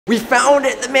We found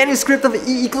it! The manuscript of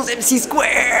E equals MC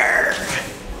squared!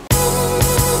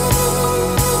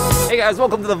 Hey guys,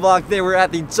 welcome to the vlog. Today we're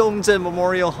at the Zhongzheng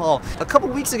Memorial Hall. A couple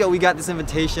weeks ago we got this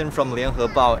invitation from 联合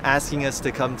报 asking us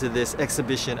to come to this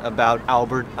exhibition about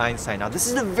Albert Einstein. Now this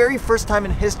is the very first time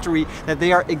in history that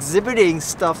they are exhibiting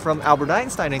stuff from Albert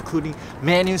Einstein, including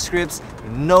manuscripts,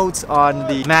 notes on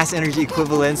the mass energy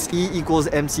equivalence, E equals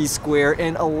mc squared,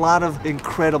 and a lot of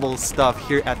incredible stuff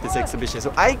here at this exhibition.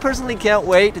 So I personally can't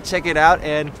wait to check it out,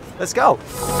 and let's go!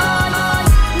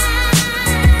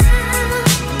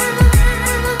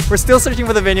 We're still searching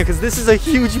for the venue because this is a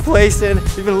huge place and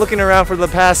we've been looking around for the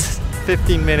past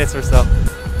 15 minutes or so.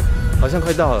 好像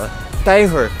快到了，待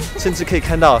会儿甚至可以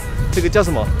看到这个叫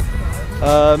什么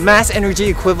？mass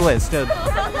energy equivalence 的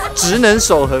质能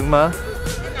守恒吗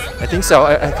 ？I think so.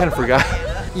 I kind of forgot.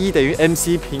 E 等于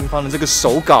mc 平方的这个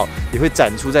手稿也会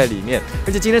展出在里面，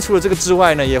而且今天除了这个之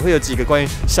外呢，也会有几个关于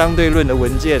相对论的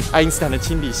文件、爱因斯坦的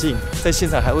亲笔信，在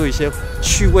现场还会有一些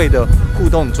趣味的互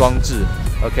动装置。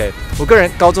OK， 我个人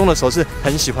高中的时候是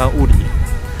很喜欢物理，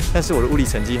但是我的物理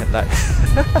成绩很烂。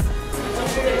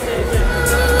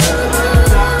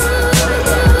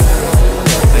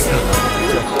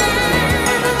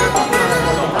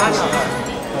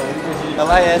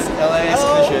LIS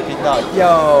科学频道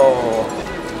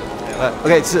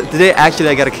 ，Yo。Okay, so today actually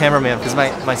I got a cameraman because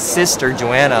my sister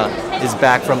Joanna is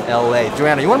back from LA.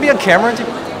 Joanna, you want to be on camera?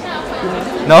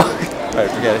 No? Alright,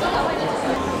 forget it.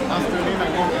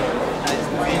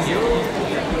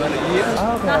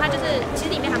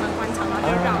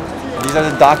 These are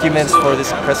the documents for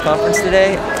this press conference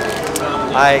today.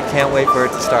 I can't wait for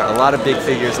it to start. A lot of big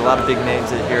figures, a lot of big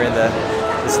names here in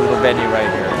this little venue right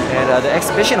here. And the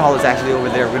exhibition hall is actually over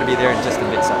there. We're going to be there in just a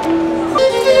bit. So.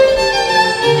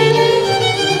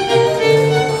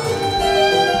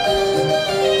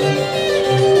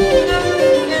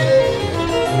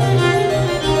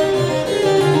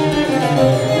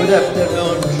 Good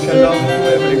afternoon, shalom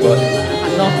to everybody.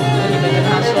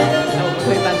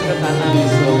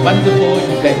 It's a wonderful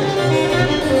event.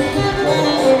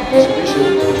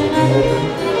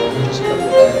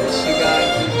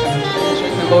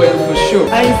 For sure.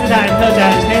 爱因斯坦特展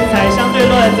天才相对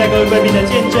论在各位贵宾的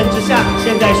见证之下，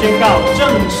现在宣告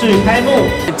正式开幕。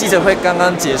记者会刚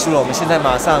刚结束了，我们现在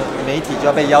马上媒体就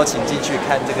要被邀请进去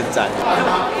看这个展。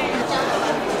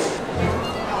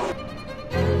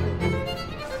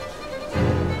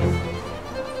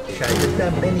There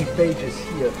are many pages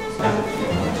here.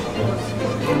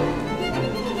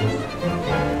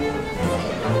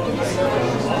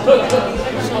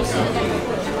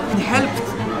 Helped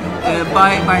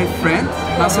by my friend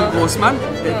Marcel Grossman.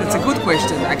 That's a good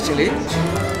question, actually.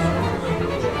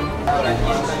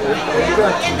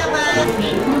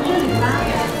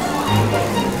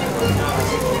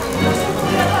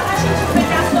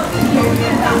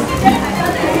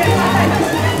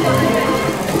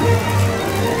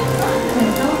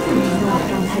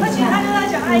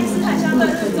爱因斯坦相对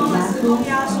论中的时空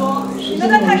压缩，那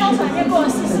在太空船里面过了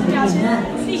40秒，其实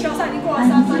地球上已经过了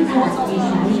3分多钟了。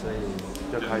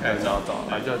就开始找，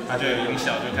它就有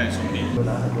小就开始充电。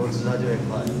拿很多支它就会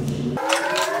快。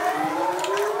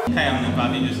太阳能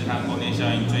发电就是它光电效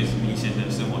应最明显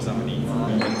的生活上的地方。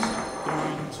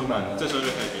出门这时候就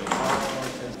可以不用。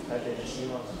台北的希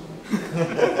望。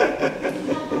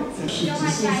是直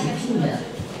线写出的，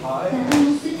但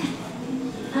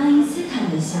爱因斯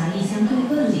坦的狭义相对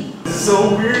论里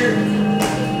So weird.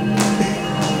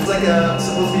 It's like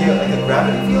supposed to be like a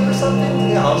gravity field or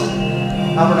something. 好像是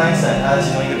Albert Einstein 他的其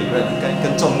中一个理论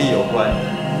跟重力有关。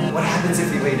What happens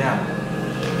if we lay down?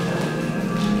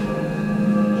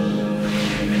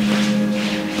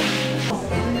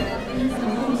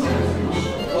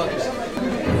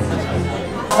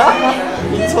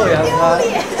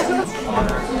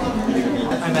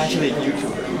 I'm actually a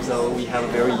YouTuber, so we have a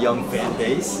very young fan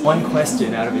base. One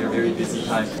question out of your very busy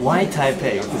time. Why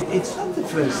Taipei? It's not the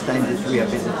first time that we are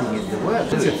visiting in the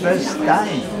world. It's the first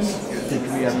time that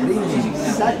we are bringing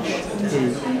such a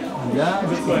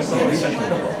large exhibition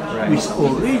with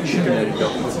original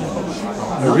documents.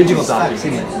 Original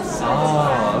documents.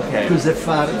 Oh, okay. To the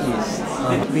Far East.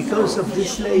 Because of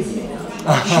this lady.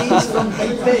 She is from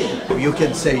Taipei. You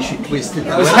can say she twisted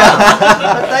around,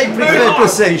 but I prefer to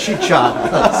say she charmed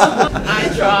us. I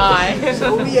try.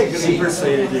 So we agree. She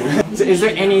persuaded you. So is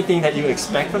there anything that you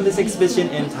expect from this exhibition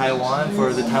in Taiwan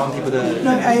for the Taiwan people to...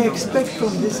 No, I expect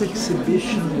from this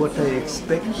exhibition what I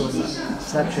expect from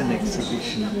such an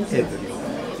exhibition everywhere.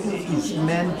 It's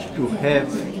meant to have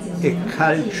a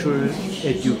cultural,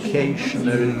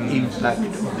 educational impact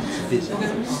on its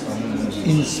visitors,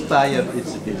 inspire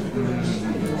its visitors.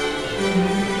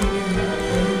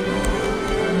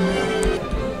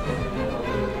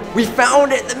 We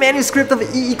found it, the manuscript of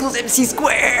E equals mc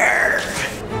squared. .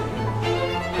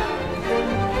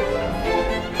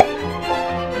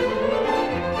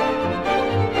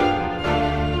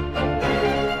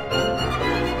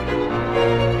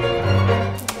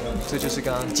这就是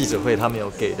刚刚记者会他们有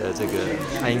给的这个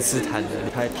爱因斯坦的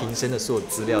他平生的所有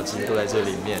资料，其实都在这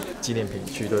里面，纪念品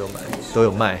区都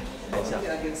有卖。看一下。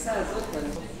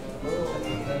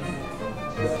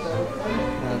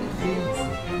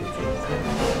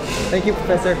Thank you,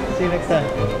 Professor. See you next time.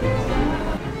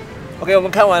 OK， 我们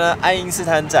看完了爱因斯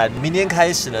坦展，明天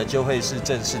开始呢就会是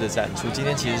正式的展出。今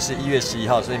天其实是1月11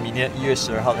号，所以明天1月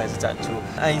12号开始展出。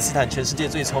爱因斯坦全世界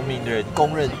最聪明的人，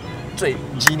公认最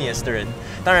genius 的人。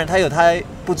当然，他有他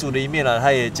不足的一面了，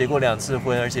他也结过2次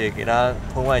婚，而且给他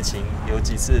婚外情有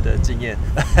几次的经验。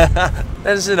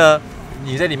但是呢，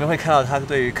你在里面会看到他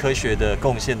对于科学的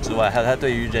贡献之外，还有他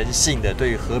对于人性的、对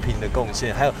于和平的贡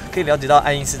献，还有可以了解到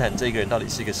爱因斯坦这个人到底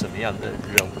是一个什么样的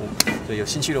人物。所以有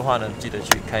兴趣的话呢，记得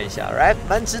去看一下 ，right，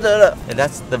 蛮值得的。And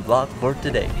that's the vlog for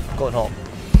today. Going home.